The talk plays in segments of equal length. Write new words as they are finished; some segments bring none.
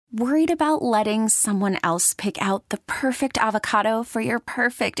Worried about letting someone else pick out the perfect avocado for your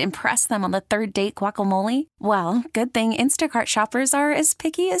perfect impress them on the third date guacamole? Well, good thing Instacart shoppers are as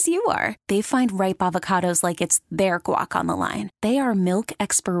picky as you are. They find ripe avocados like it's their guac on the line. They are milk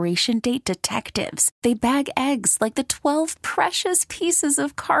expiration date detectives. They bag eggs like the 12 precious pieces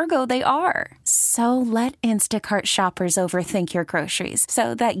of cargo they are. So let Instacart shoppers overthink your groceries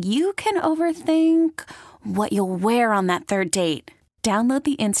so that you can overthink what you'll wear on that third date. Download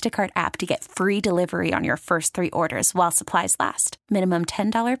the Instacart app to get free delivery on your first 3 orders while supplies last. Minimum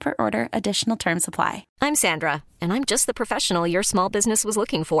 $10 per order. Additional terms apply. I'm Sandra, and I'm just the professional your small business was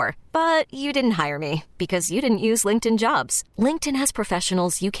looking for. But you didn't hire me because you didn't use LinkedIn Jobs. LinkedIn has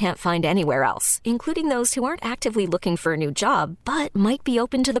professionals you can't find anywhere else, including those who aren't actively looking for a new job, but might be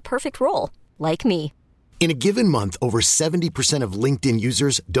open to the perfect role, like me. In a given month, over 70% of LinkedIn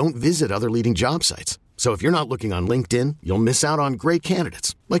users don't visit other leading job sites. So if you're not looking on LinkedIn, you'll miss out on great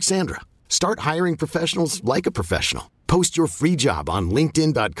candidates like Sandra. Start hiring professionals like a professional. Post your free job on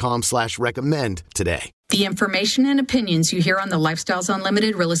linkedin.com/recommend today. The information and opinions you hear on the Lifestyles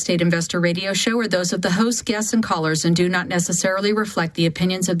Unlimited Real Estate Investor Radio Show are those of the hosts, guests, and callers and do not necessarily reflect the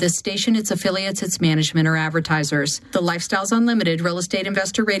opinions of this station, its affiliates, its management, or advertisers. The Lifestyles Unlimited Real Estate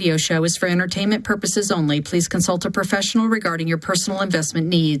Investor Radio Show is for entertainment purposes only. Please consult a professional regarding your personal investment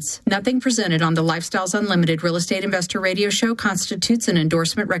needs. Nothing presented on the Lifestyles Unlimited Real Estate Investor Radio Show constitutes an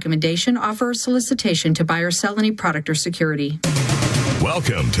endorsement, recommendation, offer, or solicitation to buy or sell any product or security.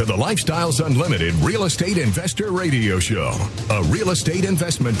 Welcome to the Lifestyles Unlimited Real Estate Investor Radio Show, a real estate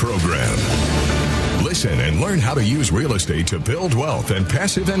investment program. Listen and learn how to use real estate to build wealth and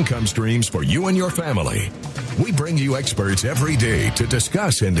passive income streams for you and your family. We bring you experts every day to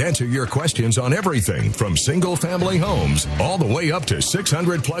discuss and answer your questions on everything from single-family homes all the way up to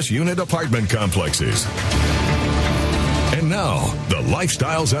 600-plus unit apartment complexes. And now, the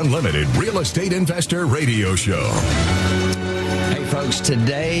Lifestyles Unlimited Real Estate Investor Radio Show. Hey folks,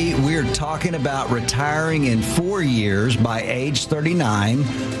 today we're talking about retiring in 4 years by age 39,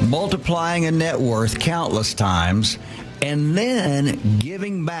 multiplying a net worth countless times, and then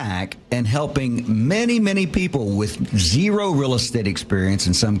giving back and helping many, many people with zero real estate experience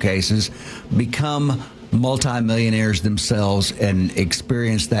in some cases become multimillionaires themselves and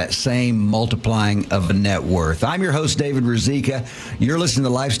experience that same multiplying of a net worth. I'm your host, David Ruzicka. You're listening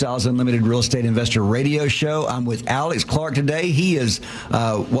to the Lifestyles Unlimited Real Estate Investor Radio Show. I'm with Alex Clark today. He is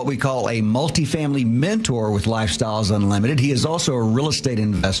what we call a multifamily mentor with Lifestyles Unlimited. He is also a real estate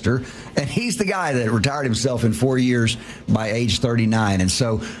investor, and he's the guy that retired himself in 4 years by age 39. And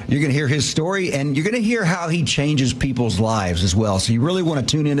so you're going to hear his story, and you're going to hear how he changes people's lives as well. So you really want to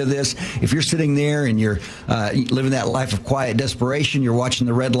tune into this. If you're sitting there and you're living that life of quiet desperation, you're watching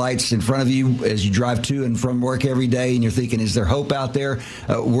the red lights in front of you as you drive to and from work every day, and you're thinking, is there hope out there?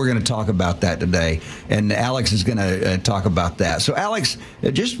 We're going to talk about that today, and Alex is going to talk about that. So Alex,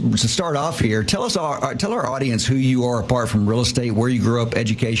 just to start off here, tell our audience who you are apart from real estate, where you grew up,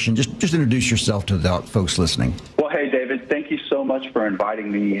 education. Just introduce yourself to the folks listening. Well, hey, David, thank you so much for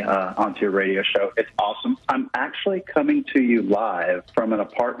inviting me onto your radio show. It's awesome. I'm actually coming to you live from an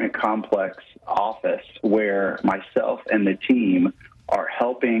apartment complex office where myself and the team are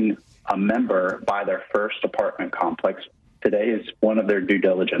helping a member buy their first apartment complex. Today is one of their due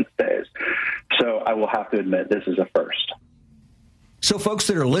diligence days. So I will have to admit this is a first. So folks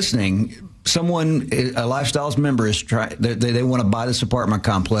that are listening, someone, a Lifestyles member is they want to buy this apartment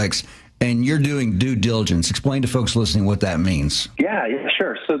complex, and you're doing due diligence. Explain to folks listening what that means. Yeah,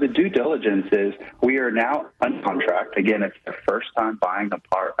 sure. So the due diligence is we are now on contract. Again, it's their first time buying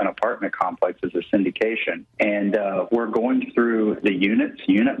an apartment complex as a syndication. And we're going through the units,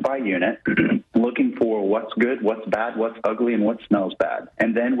 unit by unit, looking for what's good, what's bad, what's ugly, and what smells bad.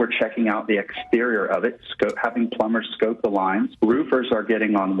 And then we're checking out the exterior of it, having plumbers scope the lines. Roofers are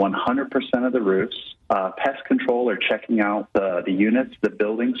getting on 100% of the roofs. Pest control are checking out the units, the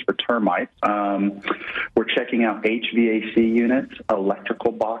buildings for termites. We're checking out HVAC units,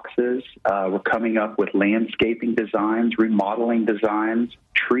 electrical boxes. We're coming up with landscaping designs, remodeling designs.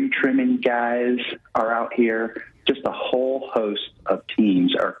 Tree trimming guys are out here. Just a whole host of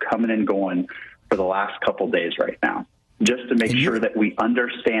teams are coming and going for the last couple days right now, just to make sure that we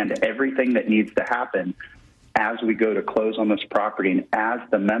understand everything that needs to happen as we go to close on this property and as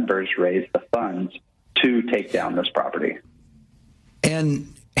the members raise the funds to take down this property.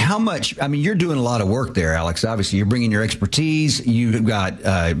 And how much, I mean, you're doing a lot of work there, Alex. Obviously, you're bringing your expertise. You've got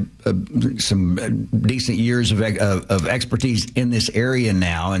some decent years of expertise in this area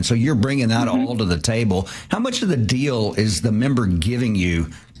now, and so you're bringing that all to the table. How much of the deal is the member giving you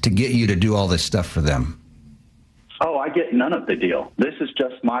to get you to do all this stuff for them? Oh, I get none of the deal. This is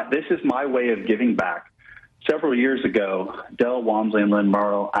my way of giving back. Several years ago, Del Walmsley and Lynn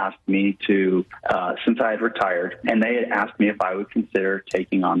Morrow asked me to, since I had retired, and they had asked me if I would consider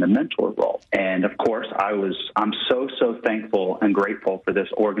taking on the mentor role. And of course, I'm so thankful and grateful for this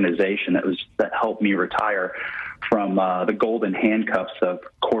organization that helped me retire from the golden handcuffs of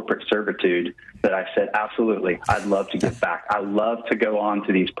corporate servitude, that I said, absolutely, I'd love to give back. I love to go on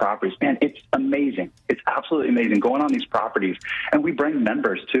to these properties. Man, it's amazing. It's absolutely amazing going on these properties. And we bring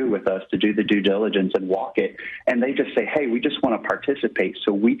members, too, with us to do the due diligence and walk it. And they just say, hey, we just want to participate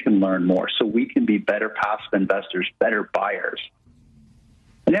so we can learn more, so we can be better passive investors, better buyers.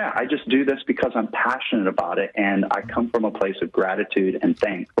 Yeah, I just do this because I'm passionate about it, and I come from a place of gratitude and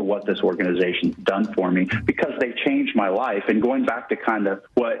thanks for what this organization's done for me, because they changed my life. And going back to kind of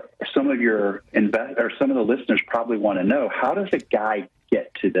what some of some of the listeners probably want to know, how does a guy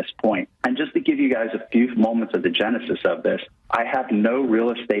get to this point? And just to give you guys a few moments of the genesis of this, I have no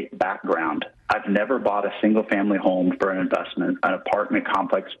real estate background. I've never bought a single-family home for an investment, an apartment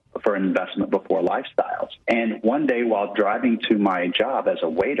complex for an investment before Lifestyles. And one day while driving to my job as a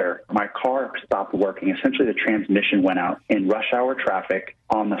waiter, my car stopped working. Essentially, the transmission went out in rush hour traffic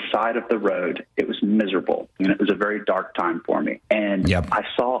on the side of the road. It was miserable, and it was a very dark time for me. And I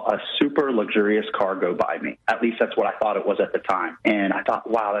saw a super luxurious car go by me. At least that's what I thought it was at the time. And I thought,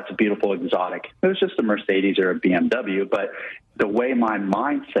 wow, that's a beautiful exotic. It was just a Mercedes or a BMW, but the way my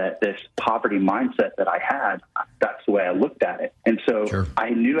mindset, this poverty mindset that I had, that's the way I looked at it. And so I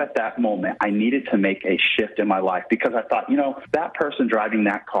knew at that moment I needed to make a shift in my life, because I thought, that person driving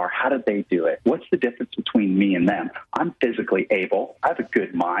that car, how did they do it? What's the difference between me and them? I'm physically able. I have a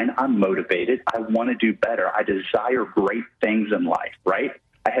good mind. I'm motivated. I want to do better. I desire great things in life, right?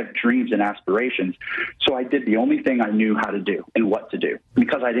 I have dreams and aspirations. So I did the only thing I knew how to do and what to do,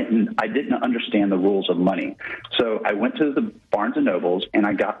 because I didn't understand the rules of money. So I went to the Barnes and Nobles and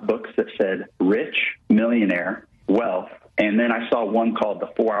I got books that said Rich, Millionaire, Wealth. And then I saw one called The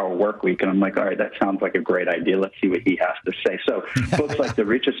 4-Hour Workweek, and I'm like, all right, that sounds like a great idea. Let's see what he has to say. So books like The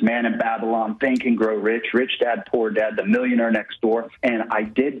Richest Man in Babylon, Think and Grow Rich, Rich Dad, Poor Dad, The Millionaire Next Door. And I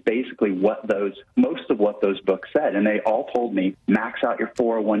did basically most of what those books said. And they all told me, max out your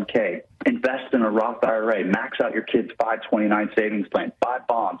 401k, invest in a Roth IRA, max out your kids' 529 savings plan, buy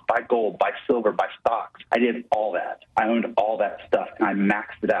bonds, buy gold, buy silver, buy stocks. I did all that. I owned all that stuff, and I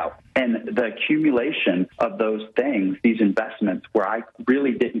maxed it out. And the accumulation of those things, these investments where I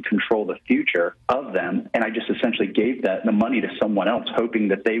really didn't control the future of them, and I just essentially gave the money to someone else, hoping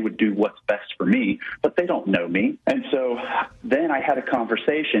that they would do what's best for me, but they don't know me. And so then I had a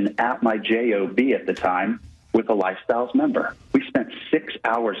conversation at my JOB at the time with a Lifestyles member. We spent 6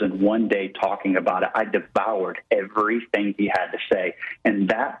 hours in one day talking about it. I devoured everything he had to say. And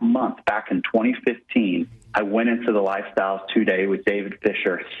that month, back in 2015, I went into the Lifestyles 2-day with David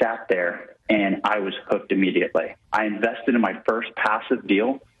Fisher, sat there, and I was hooked immediately. I invested in my first passive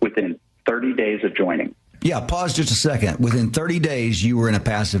deal within 30 days of joining. Yeah, pause just a second. Within 30 days, you were in a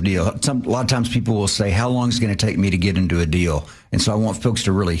passive deal. A lot of times people will say, how long is it going to take me to get into a deal? And so I want folks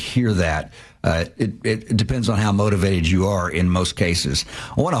to really hear that. It depends on how motivated you are in most cases.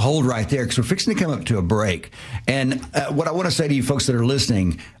 I want to hold right there because we're fixing to come up to a break. And what I want to say to you folks that are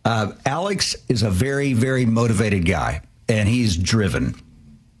listening, Alex is a very, very motivated guy, and he's driven.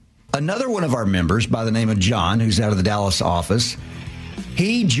 Another one of our members by the name of John, who's out of the Dallas office,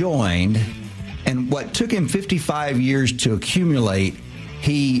 he joined, and what took him 55 years to accumulate,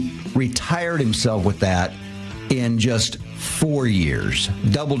 he retired himself with that in just 4 years,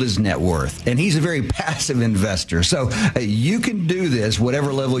 doubled his net worth. And he's a very passive investor. So you can do this,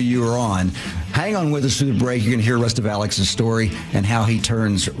 whatever level you are on. Hang on with us through the break. You're going to hear the rest of Alex's story and how he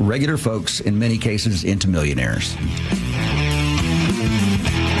turns regular folks, in many cases, into millionaires.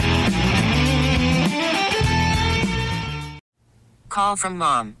 Call from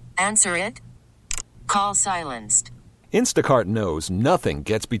mom. Answer it. Call silenced. Instacart knows nothing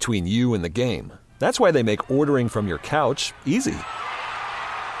gets between you and the game. That's why they make ordering from your couch easy.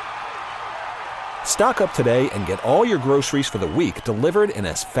 Stock up today and get all your groceries for the week delivered in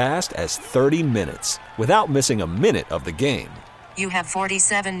as fast as 30 minutes without missing a minute of the game. You have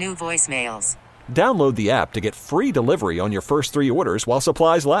 47 new voicemails. Download the app to get free delivery on your first 3 orders while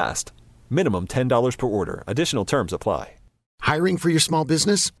supplies last. Minimum $10 per order. Additional terms apply. Hiring for your small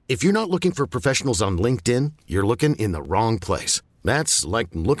business? If you're not looking for professionals on LinkedIn, you're looking in the wrong place. That's like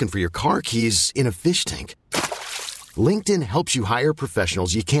looking for your car keys in a fish tank. LinkedIn helps you hire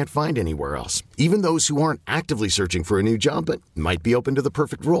professionals you can't find anywhere else, even those who aren't actively searching for a new job but might be open to the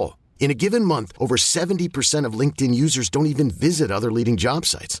perfect role. In a given month, over 70% of LinkedIn users don't even visit other leading job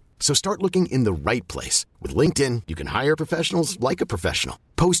sites. So start looking in the right place. With LinkedIn, you can hire professionals like a professional.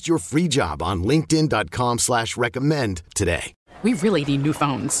 Post your free job on linkedin.com/recommend today. We really need new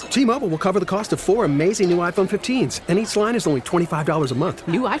phones. T-Mobile will cover the cost of 4 amazing new iPhone 15s, and each line is only $25 a month.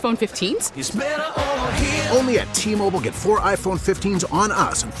 New iPhone 15s? It's better over here. Only at T-Mobile, get 4 iPhone 15s on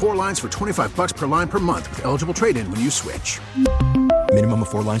us and 4 lines for $25 per line per month with eligible trade-in when you switch. Minimum of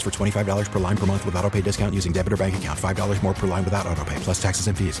 4 lines for $25 per line per month with autopay discount using debit or bank account. $5 more per line without autopay, plus taxes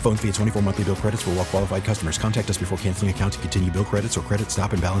and fees. Phone fee at 24 monthly bill credits for well-qualified customers. Contact us before canceling account to continue bill credits or credit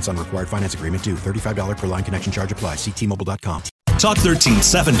stop and balance on required finance agreement due. $35 per line connection charge applies. See T-Mobile.com. Talk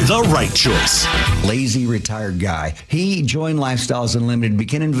 1370, the right choice. Lazy retired guy. He joined Lifestyles Unlimited,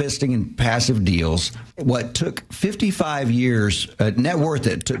 began investing in passive deals. What took 55 years, net worth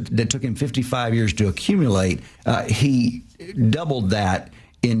that took him 55 years to accumulate, he doubled that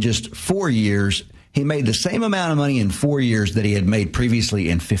in just 4 years. He made the same amount of money in 4 years that he had made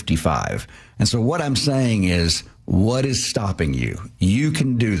previously in 55. And so what I'm saying is, what is stopping you? You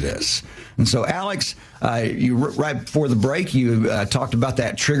can do this. And so, Alex, right before the break, you talked about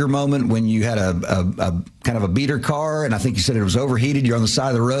that trigger moment when you had a kind of a beater car, and I think you said it was overheated. You're on the side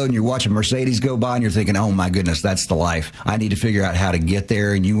of the road, and you're watching Mercedes go by, and you're thinking, oh, my goodness, that's the life. I need to figure out how to get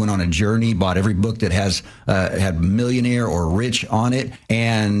there. And you went on a journey, bought every book that had millionaire or rich on it,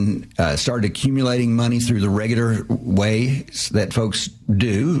 and started accumulating money through the regular ways that folks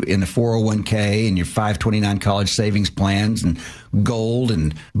do in the 401k and your 529 college savings plans and gold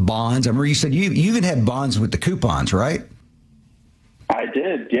and bonds. I remember you said you even had bonds with the coupons, right? I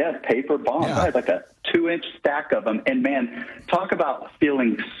did, yeah, paper bonds. Yeah. I had like a 2-inch stack of them. And, man, talk about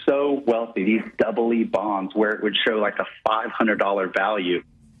feeling so wealthy, these double E bonds where it would show like a $500 value.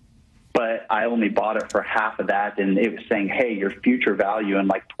 But I only bought it for half of that, and it was saying, hey, your future value in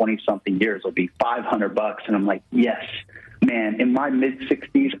like 20-something years will be $500. And I'm like, yes. Man, in my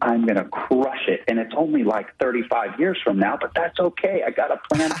mid-60s, I'm going to crush it. And it's only like 35 years from now, but that's okay. I got to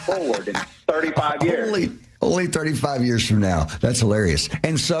plan forward in 35 years. Only 35 years from now. That's hilarious.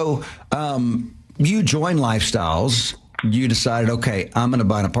 And so you joined Lifestyles. You decided, okay, I'm going to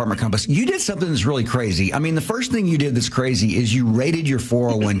buy an apartment complex. You did something that's really crazy. I mean, the first thing you did that's crazy is you rated your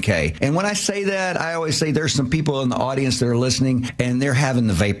 401k. And when I say that, I always say there's some people in the audience that are listening, and they're having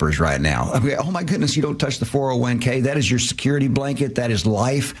the vapors right now. Okay, oh, my goodness, you don't touch the 401k. That is your security blanket. That is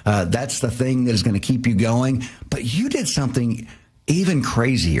life. That's the thing that is going to keep you going. But you did something even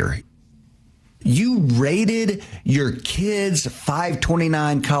crazier. You rated your kids'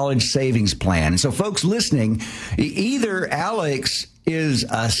 529 college savings plan. And so, folks listening, either Alex is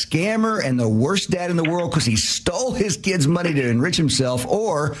a scammer and the worst dad in the world because he stole his kids' money to enrich himself,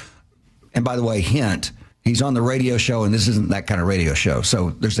 or, and by the way, hint, he's on the radio show, and this isn't that kind of radio show. So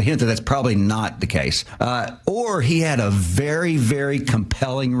there's a hint that that's probably not the case. Or he had a very, very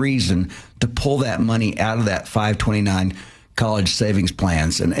compelling reason to pull that money out of that 529 college savings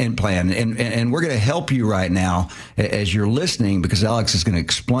plans and we're going to help you right now as you're listening, because Alex is going to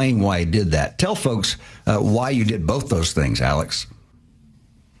explain why he did that. Tell folks why you did both those things, Alex.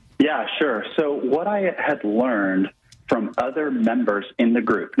 Yeah, sure. So what I had learned from other members in the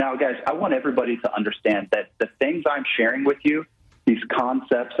group. Now, guys, I want everybody to understand that the things I'm sharing with you, these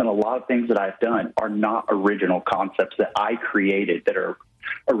concepts and a lot of things that I've done, are not original concepts that I created that are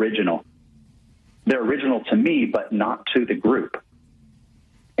original. They're original to me, but not to the group.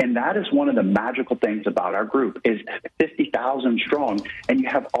 And that is one of the magical things about our group is 50,000 strong, and you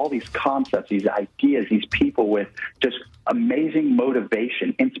have all these concepts, these ideas, these people with just amazing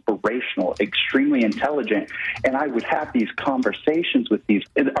motivation, inspirational, extremely intelligent. And I would have these conversations with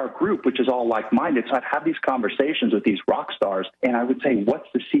our group, which is all like-minded. So I'd have these conversations with these rock stars, and I would say, what's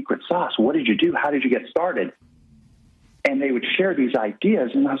the secret sauce? What did you do? How did you get started? And they would share these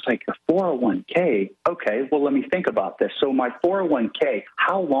ideas, and I was like, a 401k? Okay, well, let me think about this. So my 401k,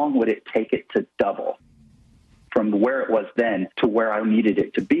 how long would it take it to double from where it was then to where I needed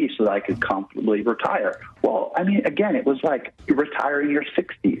it to be so that I could comfortably retire? Well, I mean, again, it was like retire in your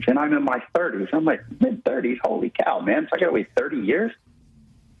 60s, and I'm in my 30s. I'm like, mid-30s? Holy cow, man. So I got to wait 30 years?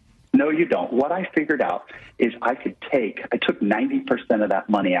 No, you don't. What I figured out is I took 90% of that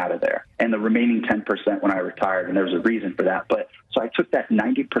money out of there and the remaining 10% when I retired, and there was a reason for that. But so I took that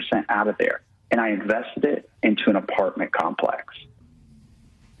 90% out of there and I invested it into an apartment complex.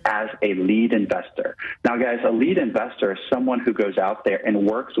 as a lead investor. Now, guys, a lead investor is someone who goes out there and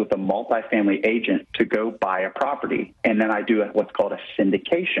works with a multifamily agent to go buy a property. And then I do what's called a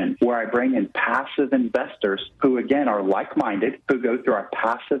syndication, where I bring in passive investors who, again, are like-minded, who go through our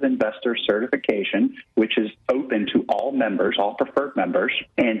passive investor certification, which is open to all members, all preferred members.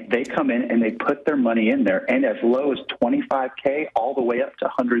 And they come in and they put their money in there, and as low as $25K all the way up to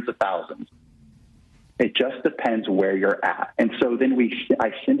hundreds of thousands. It just depends where you're at. And so then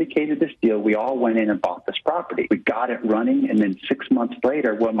I syndicated this deal. We all went in and bought this property. We got it running, and then 6 months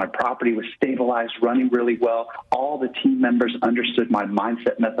later, when my property was stabilized, running really well, all the team members understood my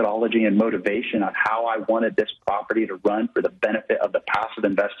mindset, methodology, and motivation on how I wanted this property to run for the benefit of the passive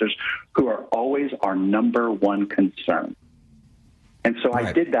investors, who are always our number one concern. And so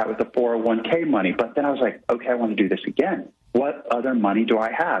I did that with the 401k money. But then I was like, okay, I want to do this again. What other money do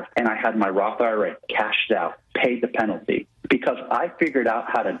I have? And I had my Roth IRA cashed out, paid the penalty, because I figured out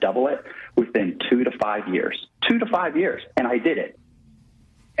how to double it within 2 to 5 years. 2 to 5 years. And I did it.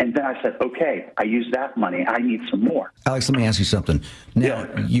 And then I said, okay, I used that money. I need some more. Alex, let me ask you something. Now,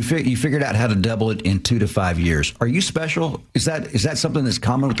 you figured out how to double it in 2 to 5 years. Are you special? Is that something that's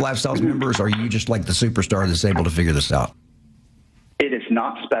common with Lifestyles members? Or are you just like the superstar that's able to figure this out? It is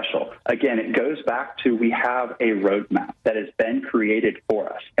not special. Again, it goes back to we have a roadmap that has been created for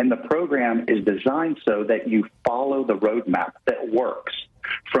us. And the program is designed so that you follow the roadmap that works.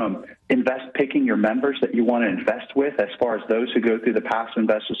 From picking your members that you want to invest with, as far as those who go through the passive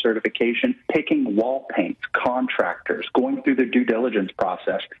investor certification, picking wall paints, contractors, going through the due diligence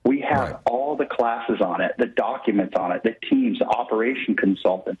process. We have all the classes on it, the documents on it, the teams, the operation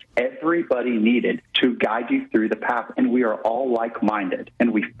consultants, everybody needed to guide you through the path. And we are all like-minded,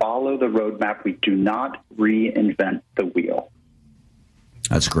 and we follow the roadmap. We do not reinvent the wheel.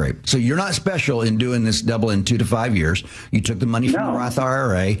 That's great. So you're not special in doing this double in 2 to 5 years. You took the money from the Roth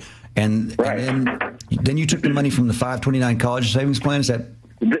IRA, and then you took the money from the 529 college savings plan. Is that?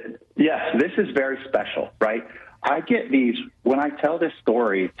 Yes, this is very special, right? I get these, when I tell this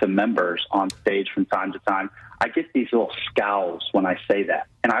story to members on stage from time to time, I get these little scowls when I say that.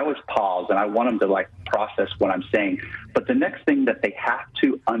 And I always pause, and I want them to process what I'm saying. But the next thing that they have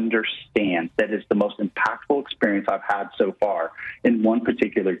to understand, that is the most impactful experience I've had so far in one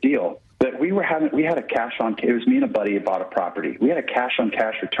particular deal, that we had a cash on, it was me and a buddy who bought a property. We had a cash on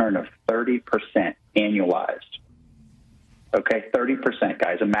cash return of 30% annualized. Okay, 30%,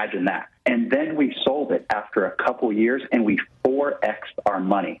 guys. Imagine that. And then we sold it after a couple years, and we 4X'd our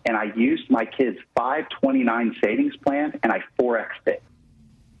money. And I used my kids' 529 savings plan, and I 4X'd it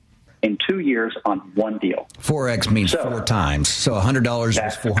in 2 years on one deal. 4X means 4 times. So $100 was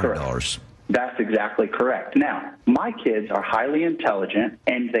 $400. Correct. That's exactly correct. Now, my kids are highly intelligent,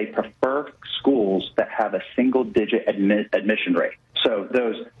 and they prefer schools that have a single-digit admission rate. So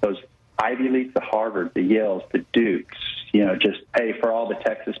those Ivy Leagues, the Harvard, the Yales, the Dukes, just hey, for all the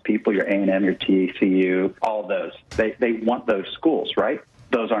Texas people, your A&M, your TCU, all those. They want those schools, right?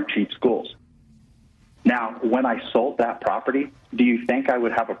 Those aren't cheap schools. Now, when I sold that property, do you think I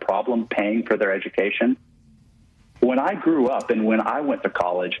would have a problem paying for their education? When I grew up and when I went to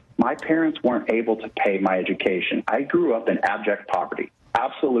college, my parents weren't able to pay my education. I grew up in abject poverty,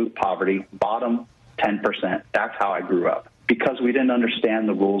 absolute poverty, bottom 10%. That's how I grew up, because we didn't understand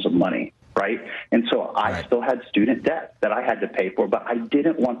the rules of money, right? And so I still had student debt that I had to pay for, but I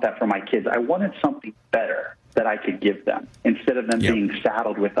didn't want that for my kids. I wanted something better that I could give them instead of them being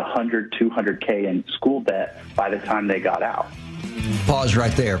saddled with $100, $200K in school debt by the time they got out. Pause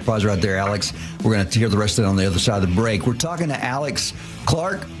right there, Alex. We're going to hear the rest of it on the other side of the break. We're talking to Alex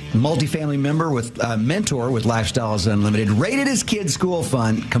Clark, multifamily mentor with Lifestyles Unlimited, rated his kids' school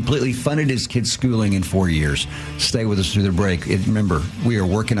fund, completely funded his kids' schooling in 4 years. Stay with us through the break. Remember, we are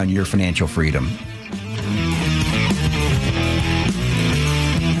working on your financial freedom.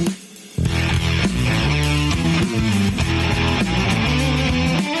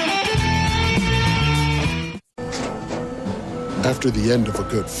 After the end of a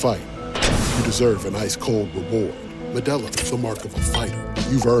good fight, you deserve an ice-cold reward. Modelo is the mark of a fighter.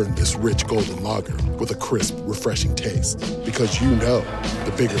 You've earned this rich golden lager with a crisp, refreshing taste. Because you know,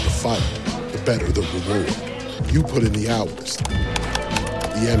 the bigger the fight, the better the reward. You put in the hours,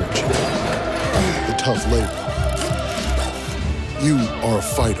 the energy, the tough labor. You are a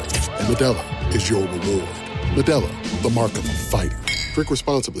fighter, and Modelo is your reward. Modelo, the mark of a fighter. Drink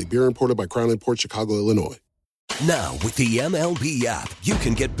responsibly. Beer imported by Crown Imports, Chicago, Illinois. Now, with the MLB app, you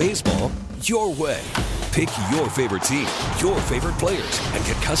can get baseball your way. Pick your favorite team, your favorite players, and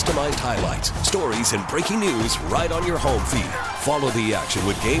get customized highlights, stories, and breaking news right on your home feed. Follow the action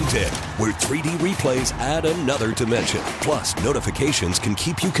with Game Day, where 3D replays add another dimension. Plus, notifications can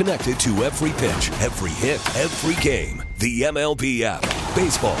keep you connected to every pitch, every hit, every game. The MLB app.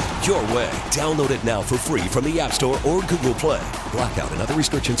 Baseball, your way. Download it now for free from the App Store or Google Play. Blackout and other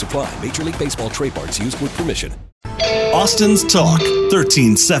restrictions apply. Major League Baseball trademarks used with permission. Austin's Talk,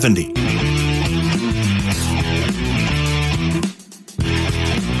 1370.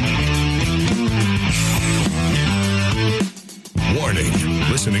 Warning.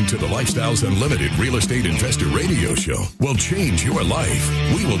 Listening to the Lifestyles Unlimited Real Estate Investor Radio Show will change your life.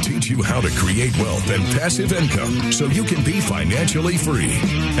 We will teach you how to create wealth and passive income so you can be financially free.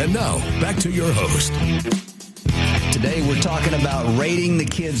 And now, back to your host. Today we're talking about rating the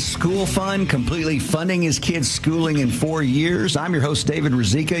kid's school fund, completely funding his kid's schooling in 4 years. I'm your host, David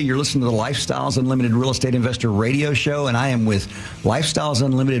Ruzicka. You're listening to the Lifestyles Unlimited Real Estate Investor Radio Show, and I am with Lifestyles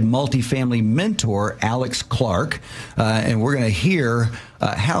Unlimited multifamily mentor, Alex Clark, and we're going to hear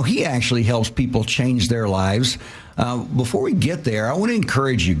how he actually helps people change their lives. Before we get there, I want to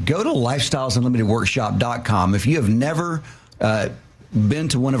encourage you, go to lifestylesunlimitedworkshop.com. If you have never been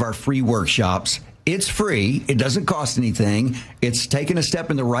to one of our free workshops, it's free. It doesn't cost anything. It's taking a step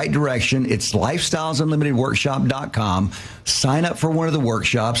in the right direction. It's lifestylesunlimitedworkshop.com. Sign up for one of the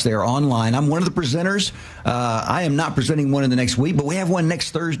workshops. They're online. I'm one of the presenters. I am not presenting one in the next week, but we have one next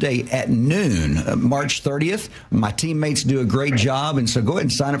Thursday at noon, March 30th. My teammates do a great job, and so go ahead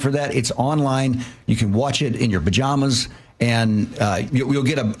and sign up for that. It's online. You can watch it in your pajamas. And you'll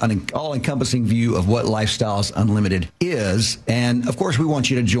get an all-encompassing view of what Lifestyles Unlimited is. And, of course, we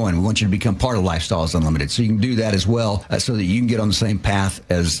want you to join. We want you to become part of Lifestyles Unlimited. So you can do that as well so that you can get on the same path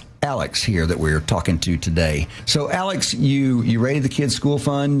as Alex here that we're talking to today. So, Alex, you rated the kids' school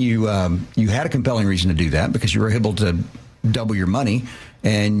fund. You had a compelling reason to do that because you were able to double your money,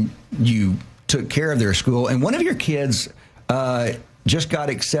 and you took care of their school. And one of your kids just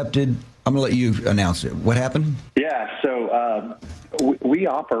got accepted. I'm going to let you announce it. What happened? Yeah, so we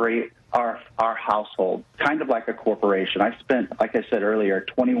operate our household kind of like a corporation. I spent, like I said earlier,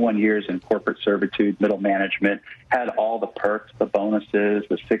 21 years in corporate servitude, middle management, had all the perks, the bonuses,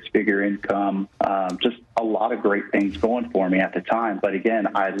 the six-figure income, just a lot of great things going for me at the time. But again,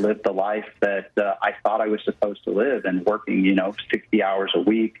 I lived the life that I thought I was supposed to live, and working, 60 hours a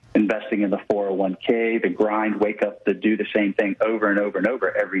week, investing in the 401k, the grind, wake up to do the same thing over and over and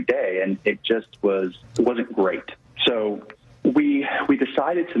over every day. And it wasn't great. So we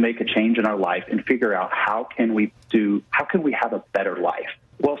decided to make a change in our life and figure out how can we have a better life?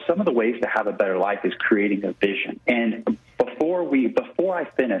 Well, some of the ways to have a better life is creating a vision. And before I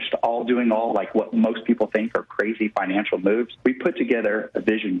finished doing like what most people think are crazy financial moves, we put together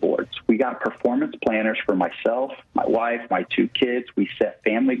vision boards. We got performance planners for myself, my wife, my two kids. We set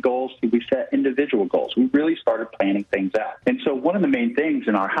family goals. We set individual goals. We really started planning things out. And so one of the main things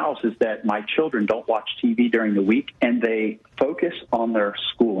in our house is that my children don't watch TV during the week, and they focus on their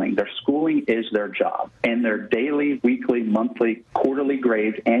schooling. Their schooling is their job. And their daily, weekly, monthly, quarterly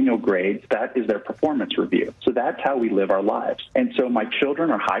grades, annual grades, that is their performance review. So that's how we live our lives. And so my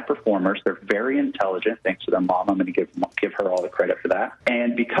children are high performers. They're very intelligent, thanks to their mom. I'm going to give her all the credit for that.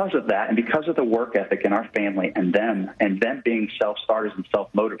 And because of that, and because of the work ethic in our family and them being self-starters and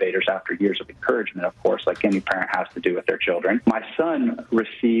self-motivators after years of encouragement, of course, like any parent has to do with their children, my son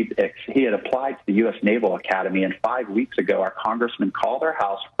he had applied to the U.S. Naval Academy, and 5 weeks ago, our congressman called our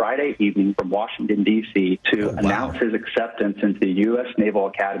house Friday evening from Washington, D.C. to announce his acceptance into the U.S. Naval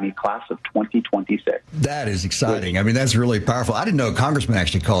Academy class of 2026. That is exciting. I mean, that's really powerful. I didn't know a congressman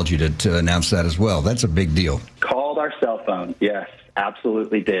actually called you to announce that as well. That's a big deal. Called our cell phone. Yes,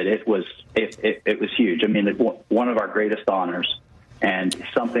 absolutely did. It was huge. I mean, one of our greatest honors, and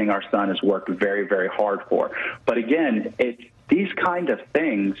something our son has worked very, very hard for. But again, these kind of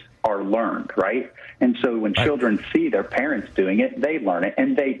things are learned, right? And so when children see their parents doing it, they learn it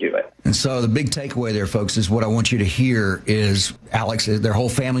and they do it. And so the big takeaway there, folks, is what I want you to hear is Alex, their whole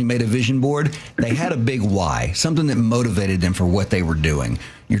family made a vision board. They had a big why, something that motivated them for what they were doing.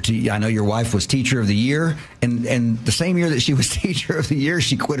 I know your wife was Teacher of the Year, and the same year that she was Teacher of the Year,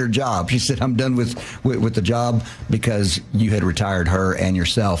 she quit her job. She said, I'm done with the job because you had retired her and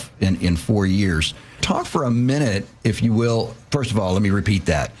yourself in 4 years. Talk for a minute, if you will. First of all, let me repeat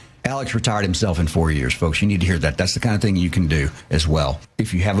that. Alex retired himself in 4 years, folks. You need to hear that. That's the kind of thing you can do as well.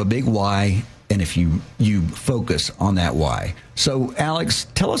 If you have a big why, and if you focus on that why. So, Alex,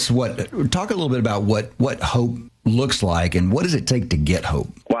 talk a little bit about what hope looks like, and what does it take to get hope?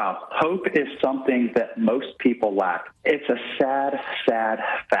 Wow. Hope is something that most people lack. It's a sad, sad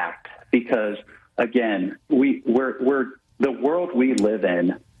fact, because again, we're the world we live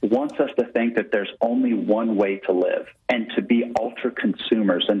in wants us to think that there's only one way to live and to be ultra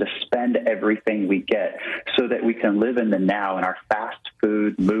consumers and to spend everything we get so that we can live in the now in our fast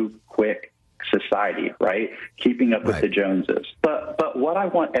food, move quick society, right? Keeping up with the Joneses. But what I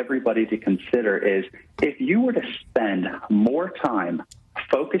want everybody to consider is if you were to spend more time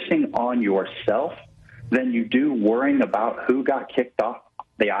focusing on yourself than you do worrying about who got kicked off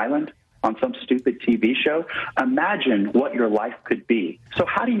the island on some stupid TV show, imagine what your life could be. So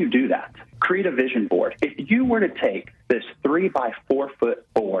how do you do that? Create a vision board. If you were to take this 3x4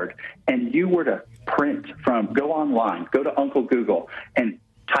 foot board and you were to go online, go to Uncle Google and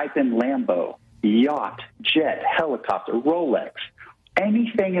type in Lambo, yacht, jet, helicopter, Rolex,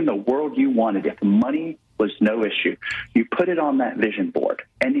 anything in the world you wanted, if money was no issue, you put it on that vision board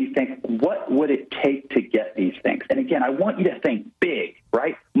and you think, what would it take to get these things? And again, I want you to think big,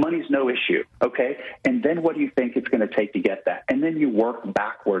 right? Money's no issue, okay? And then what do you think it's going to take to get that? And then you work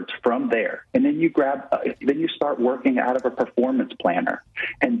backwards from there. And then you then you start working out of a performance planner.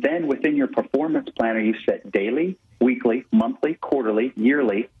 And then within your performance planner, you set daily, weekly, monthly, quarterly,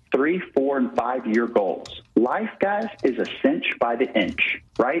 yearly, 3, 4, and 5-year goals. Life, guys, is a cinch by the inch,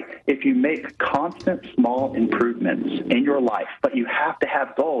 right? If you make constant small improvements in your life, but you have to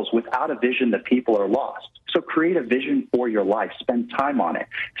have goals. Without a vision, the people are lost. So create a vision for your life. Spend time on it.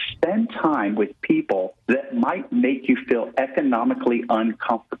 Spend time with people that might make you feel economically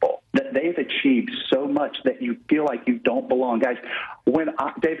uncomfortable, that they've achieved so much that you feel like you don't belong. Guys,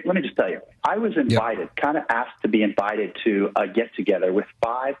 Dave, let me just tell you, I was invited, kind of asked to be invited to a get-together with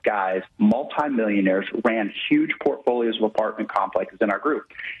 5 guys, multimillionaires, ran huge portfolios of apartment complexes in our group.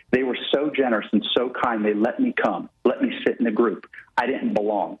 They were so generous and so kind. They let me come, let me sit in the group. I didn't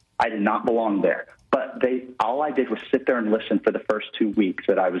belong. I did not belong there. But all I did was sit there and listen for the first 2 weeks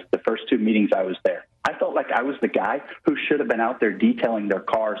the first 2 meetings I was there. I felt like I was the guy who should have been out there detailing their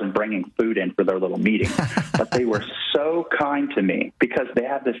cars and bringing food in for their little meeting. But they were so kind to me because they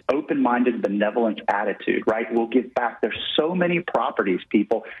have this open-minded, benevolent attitude, right? We'll give back. There's so many properties,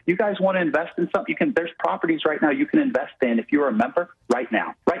 people. You guys want to invest in something? There's properties right now you can invest in if you're a member right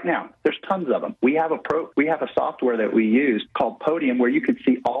now. Right now, there's tons of them. We have a software that we use called Podium where you can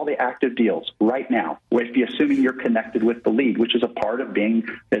see all the active deals right now, if you're assuming you're connected with the lead, which is a part of being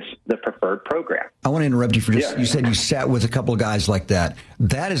the preferred program. I want to interrupt you for just, you said you sat with a couple of guys like that.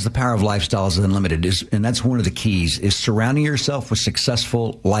 That is the power of Lifestyles Unlimited, and that's one of the keys, is surrounding yourself with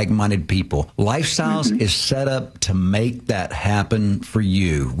successful, like-minded people. Lifestyles is set up to make that happen for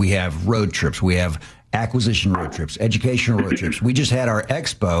you. We have road trips. We have acquisition road trips, educational road trips. We just had our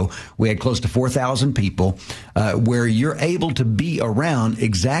expo. We had close to 4,000 people where you're able to be around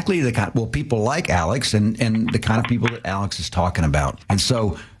exactly the kind of people like Alex and the kind of people that Alex is talking about. And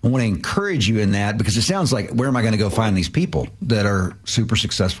so I want to encourage you in that because it sounds like, where am I going to go find these people that are super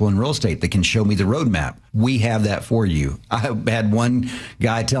successful in real estate that can show me the roadmap? We have that for you. I had one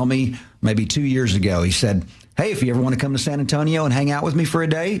guy tell me maybe 2 years ago, he said, hey, if you ever want to come to San Antonio and hang out with me for a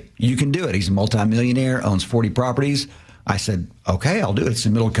day, you can do it. He's a multimillionaire, owns 40 properties. I said, okay, I'll do it. It's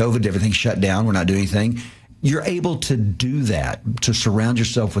in the middle of COVID. Everything's shut down. We're not doing anything. You're able to do that, to surround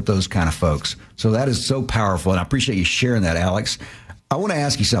yourself with those kind of folks. So that is so powerful, and I appreciate you sharing that, Alex. I want to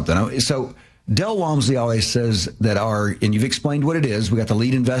ask you something. So Del Walmsley always says that and you've explained what it is. We got the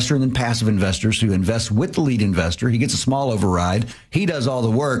lead investor and then passive investors who invest with the lead investor. He gets a small override. He does all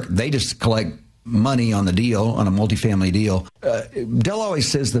the work. They just collect money on the deal, on a multifamily deal. Del always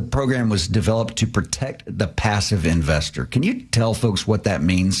says the program was developed to protect the passive investor. Can you tell folks what that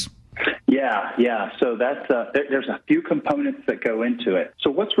means? Yeah. So that's there's a few components that go into it.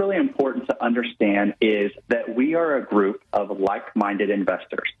 So what's really important to understand is that we are a group of like-minded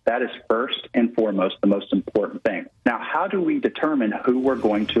investors. That is first and foremost the most important thing. Now, how do we determine who we're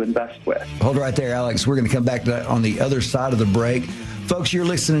going to invest with? Hold right there, Alex. We're going to come back to that on the other side of the break. Folks, you're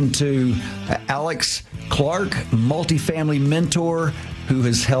listening to Alex Clark, multifamily mentor who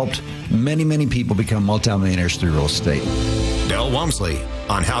has helped many, many people become multimillionaires through real estate. Del Walmsley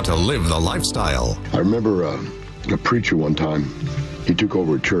on how to live the lifestyle. I remember a preacher one time, he took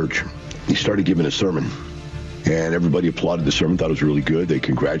over a church. He started giving a sermon, and everybody applauded the sermon, thought it was really good. They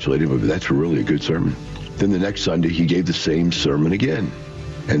congratulated him, but that's really a good sermon. Then the next Sunday, he gave the same sermon again.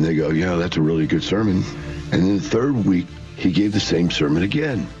 And they go, yeah, that's a really good sermon. And then the third week, he gave the same sermon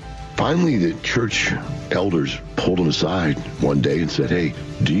again. Finally, the church elders pulled him aside one day and said, hey,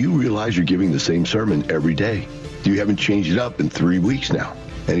 do you realize you're giving the same sermon every day? You haven't changed it up in 3 weeks now.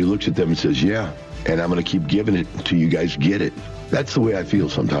 And he looks at them and says, yeah, and I'm going to keep giving it until you guys get it. That's the way I feel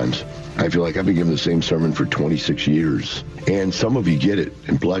sometimes. I feel like I've been giving the same sermon for 26 years. And some of you get it,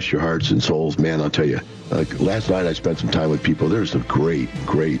 and bless your hearts and souls. Man, I'll tell you, like last night I spent some time with people. There's some great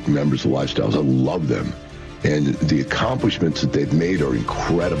members of Lifestyles. I love them. And the accomplishments that they've made are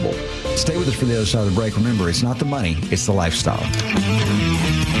incredible. Stay with us for the other side of the break. Remember, it's not the money, it's the lifestyle.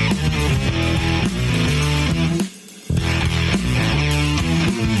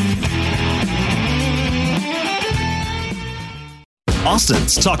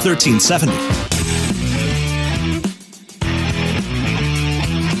 Austin's Talk 1370.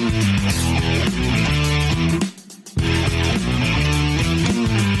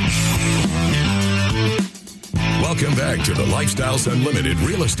 Welcome back to the Lifestyles Unlimited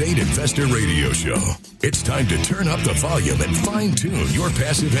Real Estate Investor Radio Show. It's time to turn up the volume and fine-tune your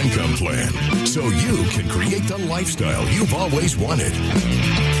passive income plan so you can create the lifestyle you've always wanted.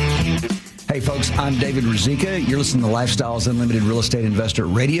 Hey, folks, I'm David Ruzicka. You're listening to the Lifestyles Unlimited Real Estate Investor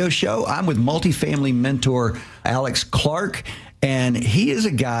Radio Show. I'm with multifamily mentor Alex Clark, and he is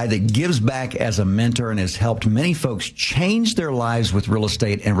a guy that gives back as a mentor and has helped many folks change their lives with real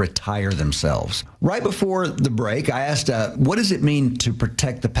estate and retire themselves. Right before the break, I asked, what does it mean to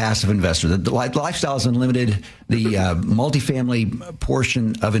protect the passive investor? The Lifestyles Unlimited, the multifamily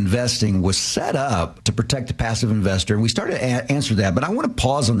portion of investing was set up to protect the passive investor. And we started to answer that, but I want to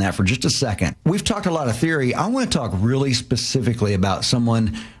pause on that for just a second. We've talked a lot of theory. I want to talk really specifically about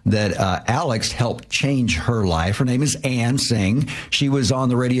someone that Alex helped change her life. Her name is Ann Singh. She was on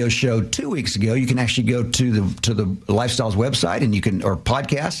the radio show 2 weeks ago. You can actually go to the Lifestyles website and you can, or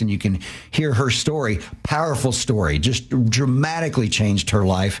podcast, and you can hear her story. Powerful story. Just dramatically changed her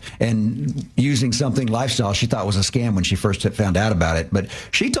life, and using something lifestyle she thought was a scam when she first found out about it. But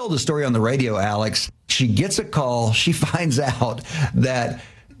she told the story on the radio, Alex. She gets a call. She finds out that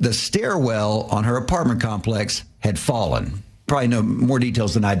the stairwell on her apartment complex had fallen. Probably know more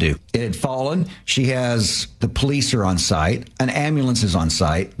details than I do. It had fallen. She has the police are on site. An ambulance is on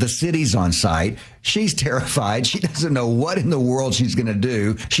site. The city's on site. She's terrified. She doesn't know what in the world she's going to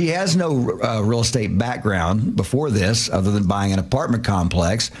do. She has no real estate background before this other than buying an apartment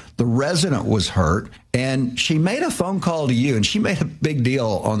complex. The resident was hurt, and she made a phone call to you, and she made a big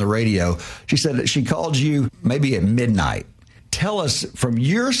deal on the radio. She said that she called you maybe at midnight. Tell us from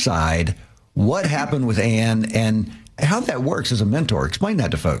your side what happened with Ann and how that works as a mentor. Explain that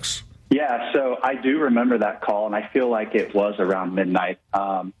to folks. Yeah, so I do remember that call, and I feel like it was around midnight.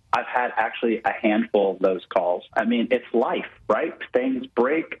 I've had actually a handful of those calls. I mean, it's life, right? Things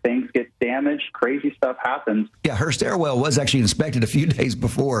break, things get damaged, crazy stuff happens. Yeah, her stairwell was actually inspected a few days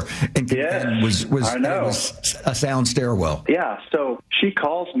before and was a sound stairwell. Yeah, so she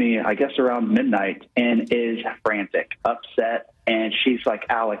calls me, I guess, around midnight and is frantic, upset. And she's like,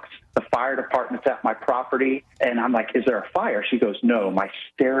 Alex, the fire department's at my property. And I'm like, is there a fire? She goes, no, my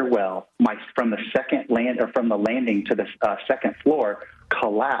stairwell, from the landing to the second floor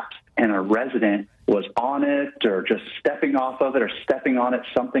collapsed, and a resident was on it or just stepping off of it or stepping on it,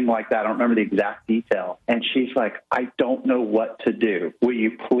 something like that. I don't remember the exact detail. And she's like, I don't know what to do. Will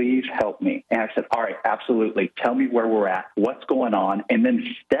you please help me? And I said, all right, absolutely. Tell me where we're at, what's going on. And then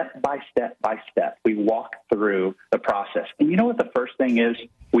step by step by step, we walk through the process. And you know what the first thing is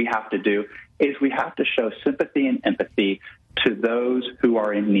we have to do is we have to show sympathy and empathy to those who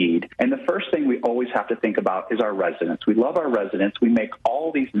are in need. And the first thing we always have to think about is our residents. We love our residents. We make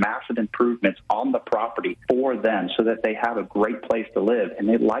all these massive improvements on the property for them so that they have a great place to live and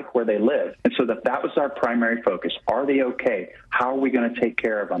they like where they live. And so that was our primary focus. Are they okay? How are we going to take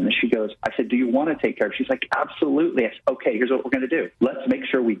care of them? And she goes, I said, do you want to take care of them? She's like, absolutely. I said, okay, here's what we're going to do. Let's make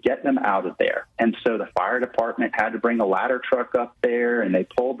sure we get them out of there. And so the fire department had to bring a ladder truck up there, and they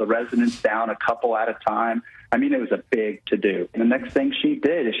pulled the residents down a couple at a time. I mean, it was a big to-do. And the next thing she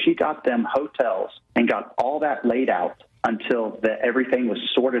did is she got them hotels and got all that laid out until everything was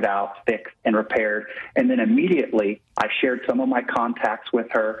sorted out, fixed, and repaired. And then immediately I shared some of my contacts with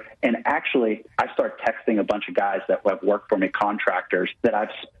her. And actually, I started texting a bunch of guys that have worked for me, contractors, that I've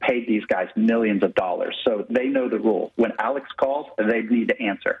paid these guys millions of dollars. So they know the rules. When Alex calls, they need to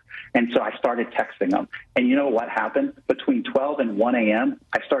answer. And so I started texting them. And you know what happened? Between 12 and 1 a.m.,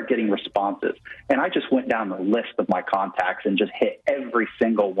 I started getting responses. And I just went down the list of my contacts and just hit every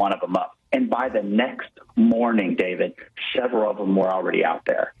single one of them up. And by the next morning, David, several of them were already out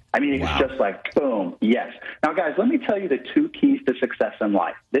there. I mean, it's just like, boom, yes. Now, guys, let me tell you the two keys to success in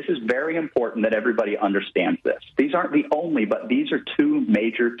life. This is very important that everybody understands this. These aren't the only, but these are two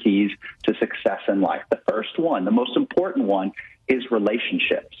major keys to success in life. The first one, the most important one, is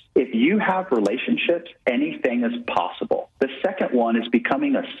relationships. If you have relationships, anything is possible. The second one is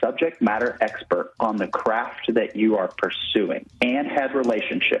becoming a subject matter expert on the craft that you are pursuing. Ann had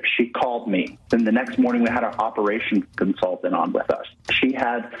relationships. She called me. Then the next morning we had our operations consultant on with us. She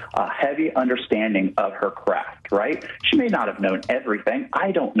had a heavy understanding of her craft, right? She may not have known everything.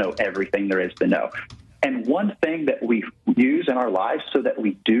 I don't know everything there is to know. And one thing that we use in our lives so that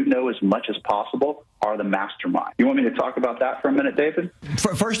we do know as much as possible are the mastermind. You want me to talk about that for a minute, David?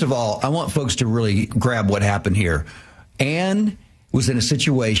 First of all, I want folks to really grab what happened here. Ann was in a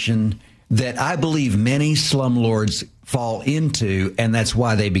situation that I believe many slumlords fall into, and that's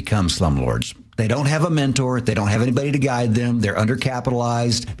why they become slumlords. They don't have a mentor. They don't have anybody to guide them. They're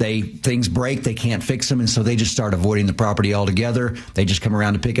undercapitalized. Things break. They can't fix them. And so they just start avoiding the property altogether. They just come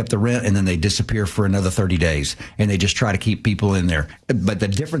around to pick up the rent, and then they disappear for another 30 days. And they just try to keep people in there. But the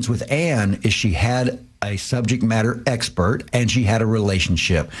difference with Ann is she had a subject matter expert and she had a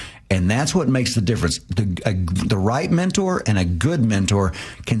relationship. And that's what makes the difference. The right mentor and a good mentor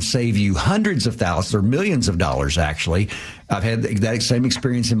can save you hundreds of thousands or millions of dollars, actually. I've had that same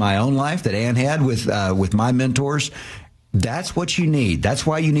experience in my own life that Ann had with my mentors. That's what you need. That's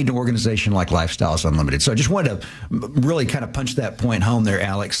why you need an organization like Lifestyles Unlimited. So I just wanted to really kind of punch that point home there,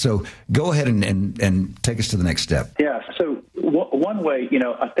 Alex. So go ahead and take us to the next step. Yeah. So one way,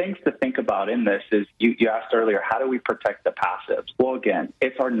 things to think about in this is you asked earlier, how do we protect the passives? Well, again,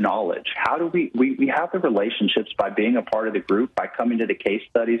 it's our knowledge. How do we have the relationships by being a part of the group, by coming to the case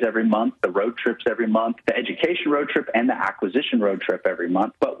studies every month, the road trips every month, the education road trip and the acquisition road trip every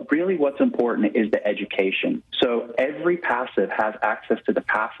month. But really what's important is the education. So every passive has access to the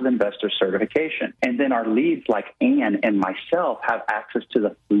passive investor certification. And then our leads like Ann and myself have access to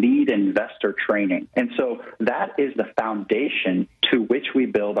the lead investor training. And so that is the foundation to which we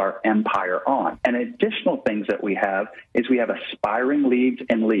build our empire on. And additional things that we have is we have aspiring leads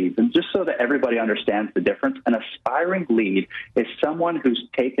and leads. And just so that everybody understands the difference, an aspiring lead is someone who's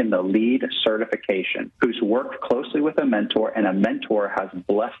taken the lead certification, who's worked closely with a mentor, and a mentor has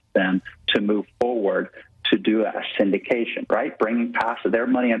blessed them to move forward to do a syndication, right? Bringing their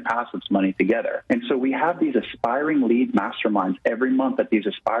money and passive's money together. And so we have these aspiring lead masterminds every month that these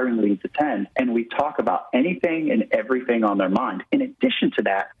aspiring leads attend, and we talk about anything and everything on their mind. In addition to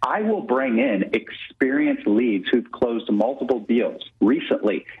that, I will bring in experienced leads who've closed multiple deals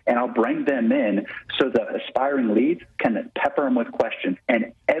recently, and I'll bring them in so the aspiring leads can pepper them with questions,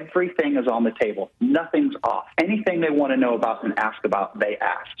 and everything is on the table. Nothing's off. Anything they want to know about and ask about, they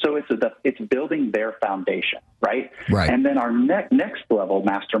ask. So it's building their foundation. Right? And then our next level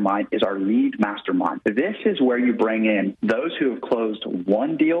mastermind is our lead mastermind. This is where you bring in those who have closed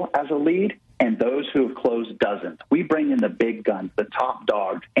one deal as a lead and those who have closed dozens. We bring in the big guns, the top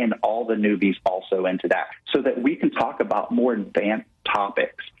dogs, and all the newbies also into that so that we can talk about more advanced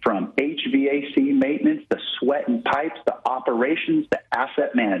topics from HVAC maintenance, the sweat and pipes, the operations, the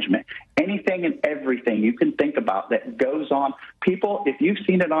asset management, anything and everything you can think about that goes on. People, if you've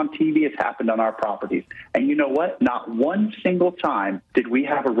seen it on TV, it's happened on our properties. And you know what? Not one single time did we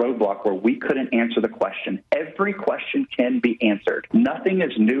have a roadblock where we couldn't answer the question. Every question can be answered. Nothing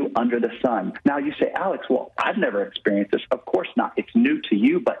is new under the sun. Now you say, Alex, well, I've never experienced this. Of course not. It's new to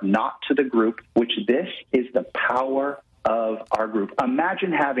you, but not to the group, which this is the power of our group.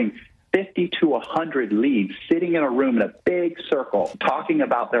 Imagine having 50 to 100 leads sitting in a room in a big circle talking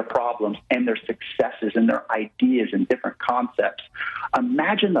about their problems and their successes and their ideas and different concepts.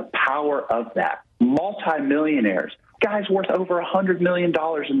 Imagine the power of that. Multimillionaires, guys worth over $100 million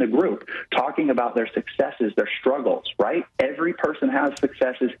in the group, talking about their successes, their struggles, right? Every person has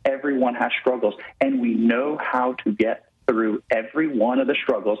successes. Everyone has struggles. And we know how to get through every one of the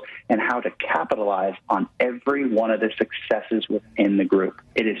struggles and how to capitalize on every one of the successes within the group.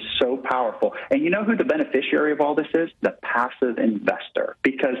 It is so powerful. And you know who the beneficiary of all this is? The passive investor.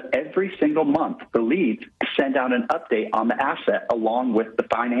 Because every single month, the leads send out an update on the asset along with the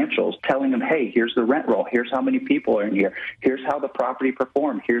financials, telling them, hey, here's the rent roll. Here's how many people are in here. Here's how the property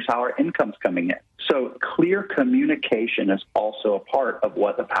performed. Here's how our income's coming in. So clear communication is also a part of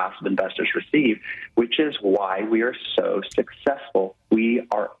what the passive investors receive, which is why we are so successful. We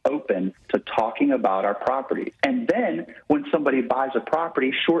are open to talking about our properties. And then when somebody buys a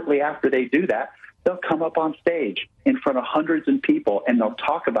property, shortly after they do that, they'll come up on stage in front of hundreds of people and they'll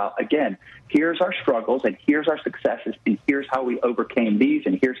talk about, again, here's our struggles and here's our successes and here's how we overcame these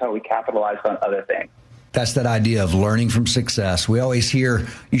and here's how we capitalized on other things. That's that idea of learning from success. We always hear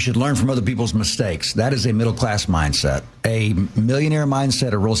you should learn from other people's mistakes. That is a middle-class mindset. A millionaire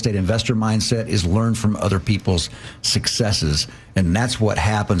mindset, a real estate investor mindset is learn from other people's successes. And that's what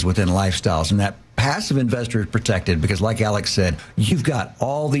happens within Lifestyles. And that passive investor is protected because, like Alex said, you've got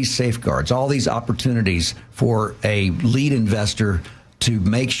all these safeguards, all these opportunities for a lead investor to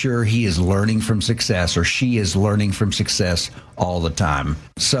make sure he is learning from success or she is learning from success all the time.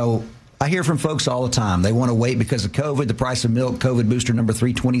 So I hear from folks all the time. They want to wait because of COVID, the price of milk, COVID booster number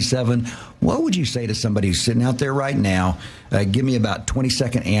 327. What would you say to somebody who's sitting out there right now? Give me about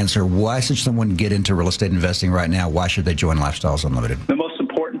 20-second answer. Why should someone get into real estate investing right now? Why should they join Lifestyles Unlimited? The most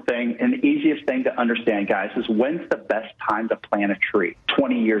important thing and the easiest thing to understand, guys, is when's the best time to plant a tree?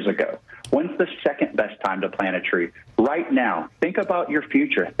 20 years ago. When's the second best time to plant a tree? Right now. Think about your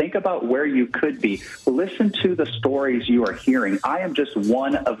future. Think about where you could be. Listen to the stories you are hearing. I am just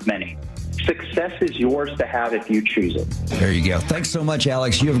one of many. Success is yours to have if you choose it. There you go. Thanks so much,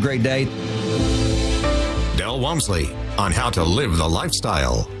 Alex. You have a great day. Del Walmsley on how to live the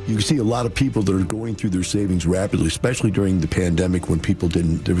lifestyle. You can see a lot of people that are going through their savings rapidly, especially during the pandemic when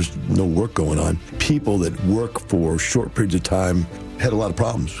there was no work going on. People that work for short periods of time had a lot of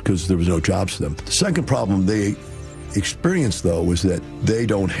problems because there was no jobs for them. The second problem they experienced, though, was that they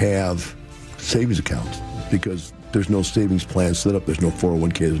don't have savings accounts because there's no savings plan set up. There's no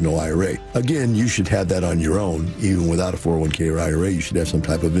 401k. There's no IRA. Again, you should have that on your own. Even without a 401k or IRA, you should have some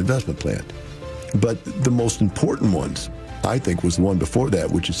type of investment plan. But the most important ones, I think, was the one before that,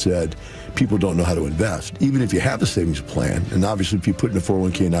 which is said people don't know how to invest. Even if you have a savings plan, and obviously if you put in a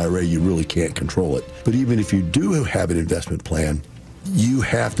 401k and IRA, you really can't control it. But even if you do have an investment plan, you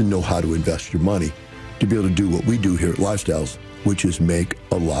have to know how to invest your money to be able to do what we do here at Lifestyles, which is make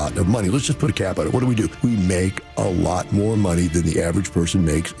a lot of money. Let's just put a cap on it. What do? We make a lot more money than the average person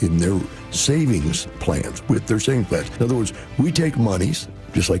makes in their savings plans, with their savings plans. In other words, we take monies,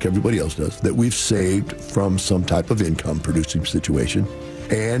 just like everybody else does, that we've saved from some type of income-producing situation,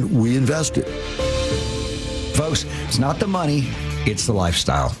 and we invest it. Folks, it's not the money, it's the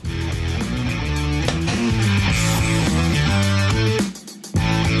lifestyle.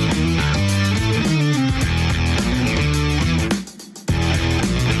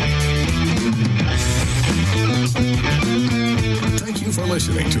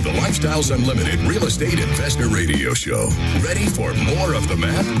 Listening to the Lifestyles Unlimited Real Estate Investor Radio Show. Ready for more of the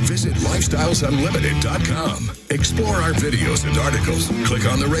map? Visit lifestylesunlimited.com. Explore our videos and articles. Click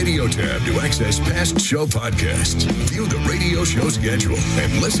on the radio tab to access past show podcasts. View the radio show schedule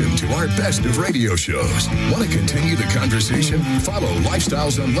and listen to our best of radio shows. Want to continue the conversation? Follow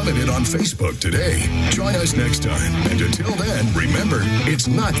Lifestyles Unlimited on Facebook today. Join us next time. And until then, remember, it's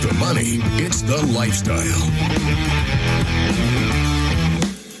not the money, it's the lifestyle.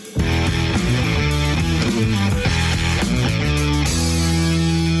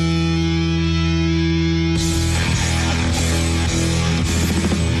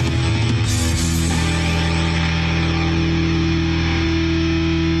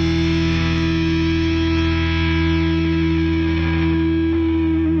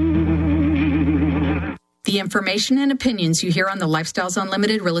 The information and opinions you hear on the Lifestyles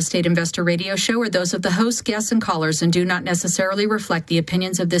Unlimited Real Estate Investor Radio Show are those of the hosts, guests, and callers and do not necessarily reflect the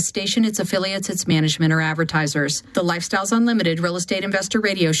opinions of this station, its affiliates, its management, or advertisers. The Lifestyles Unlimited Real Estate Investor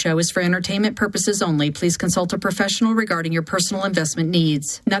Radio Show is for entertainment purposes only. Please consult a professional regarding your personal investment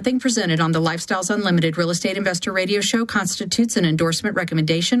needs. Nothing presented on the Lifestyles Unlimited Real Estate Investor Radio Show constitutes an endorsement,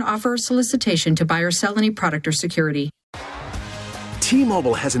 recommendation, offer, or solicitation to buy or sell any product or security.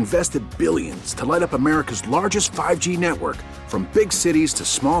 T-Mobile has invested billions to light up America's largest 5G network, from big cities to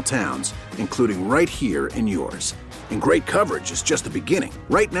small towns, including right here in yours. And great coverage is just the beginning.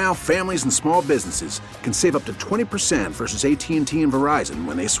 Right now, families and small businesses can save up to 20% versus AT&T and Verizon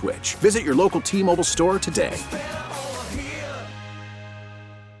when they switch. Visit your local T-Mobile store today.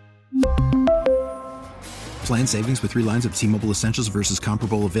 Plan savings with 3 lines of T-Mobile Essentials versus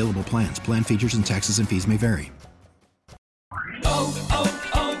comparable available plans. Plan features and taxes and fees may vary.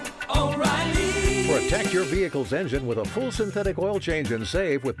 Protect your vehicle's engine with a full synthetic oil change and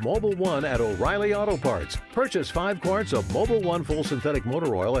save with Mobil 1 at O'Reilly Auto Parts. Purchase 5 quarts of Mobil 1 full synthetic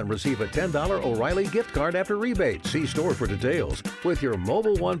motor oil and receive a $10 O'Reilly gift card after rebate. See store for details. With your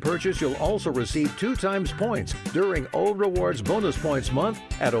Mobil 1 purchase, you'll also receive 2 times points during O Rewards Bonus Points Month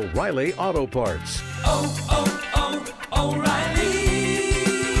at O'Reilly Auto Parts. O'Reilly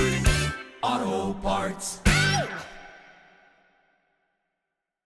Auto Parts.